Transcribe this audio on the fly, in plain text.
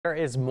There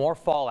is more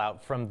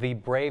fallout from the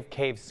Brave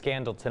Cave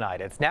scandal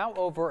tonight. It's now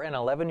over an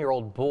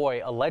 11-year-old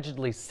boy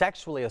allegedly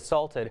sexually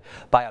assaulted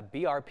by a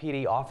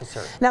BRPD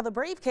officer. Now, the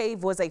Brave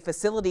Cave was a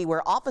facility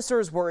where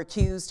officers were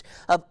accused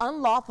of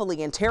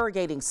unlawfully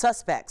interrogating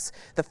suspects.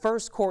 The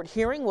first court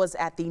hearing was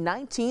at the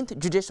 19th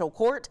Judicial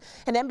Court,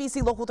 and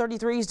NBC Local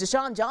 33's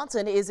Deshaun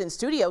Johnson is in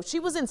studio. She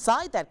was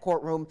inside that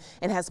courtroom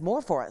and has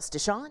more for us.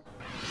 Deshaun?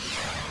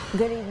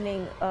 Good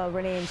evening,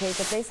 Renee and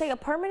Jacob. They say a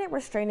permanent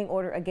restraining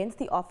order against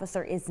the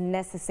officer is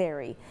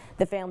necessary.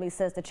 The family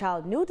says the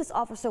child knew this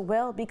officer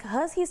well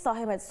because he saw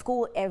him at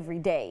school every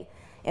day.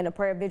 In a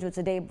prayer vigil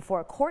today before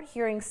a court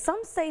hearing,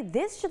 some say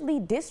this should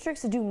lead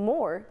districts to do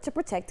more to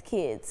protect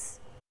kids.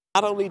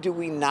 Not only do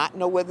we not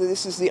know whether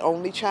this is the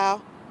only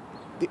child,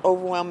 the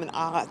overwhelming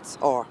odds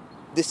are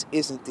this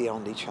isn't the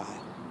only child.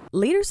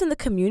 Leaders in the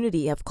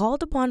community have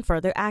called upon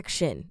further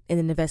action in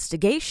an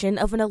investigation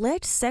of an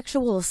alleged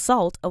sexual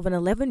assault of an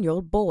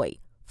 11-year-old boy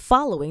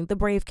following the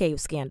Brave Cave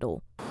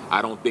scandal.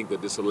 I don't think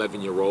that this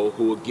 11-year-old,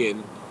 who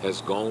again has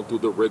gone through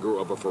the rigor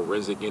of a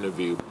forensic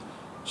interview,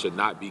 should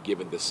not be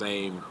given the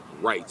same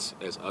rights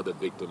as other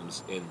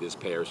victims in this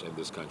parish and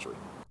this country.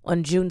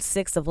 On June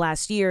 6th of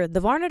last year,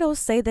 the Varnados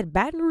say that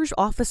Baton Rouge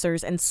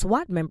officers and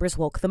SWAT members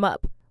woke them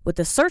up with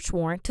a search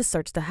warrant to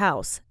search the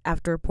house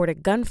after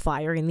reported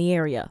gunfire in the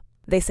area.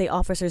 They say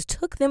officers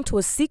took them to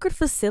a secret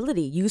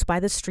facility used by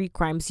the Street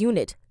Crimes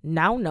Unit,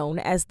 now known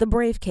as the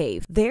Brave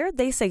Cave. There,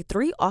 they say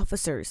 3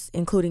 officers,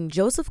 including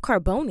Joseph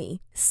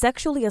Carboni,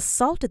 sexually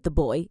assaulted the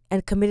boy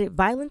and committed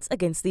violence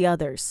against the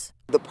others.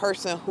 The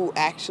person who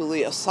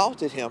actually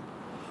assaulted him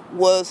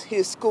was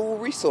his school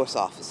resource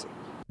officer.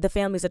 The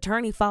family's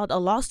attorney filed a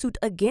lawsuit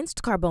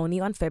against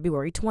Carboni on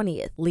February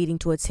 20th, leading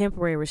to a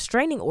temporary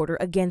restraining order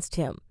against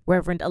him.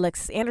 Reverend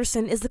Alexis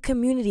Anderson is the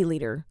community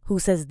leader who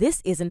says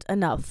this isn't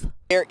enough.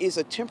 There is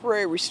a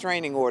temporary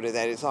restraining order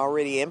that is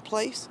already in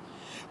place,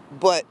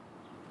 but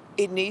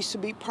it needs to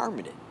be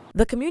permanent.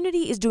 The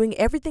community is doing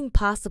everything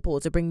possible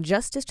to bring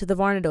justice to the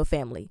Varnado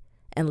family,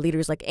 and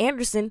leaders like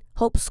Anderson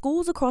hope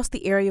schools across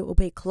the area will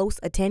pay close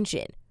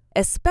attention,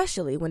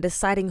 especially when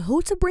deciding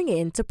who to bring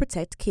in to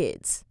protect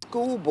kids.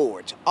 School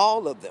boards,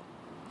 all of them,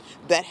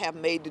 that have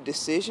made the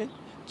decision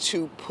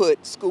to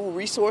put school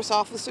resource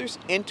officers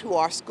into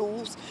our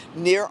schools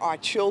near our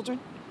children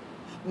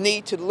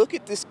need to look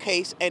at this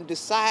case and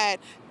decide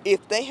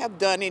if they have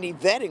done any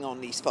vetting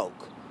on these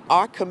folk.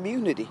 Our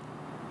community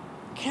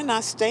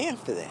cannot stand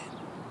for that.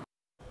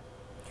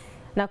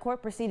 Now,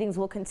 court proceedings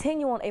will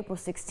continue on April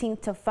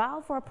 16th to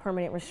file for a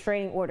permanent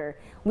restraining order.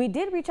 We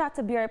did reach out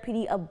to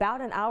BRPD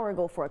about an hour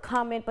ago for a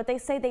comment, but they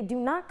say they do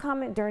not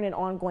comment during an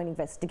ongoing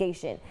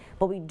investigation.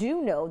 But we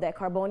do know that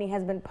Carboni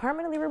has been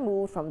permanently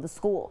removed from the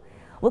school.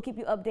 We'll keep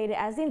you updated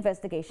as the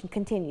investigation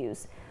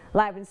continues.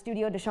 Live in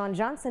studio, Deshaun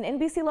Johnson,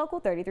 NBC Local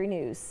 33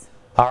 News.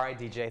 All right,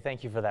 DJ,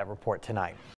 thank you for that report tonight.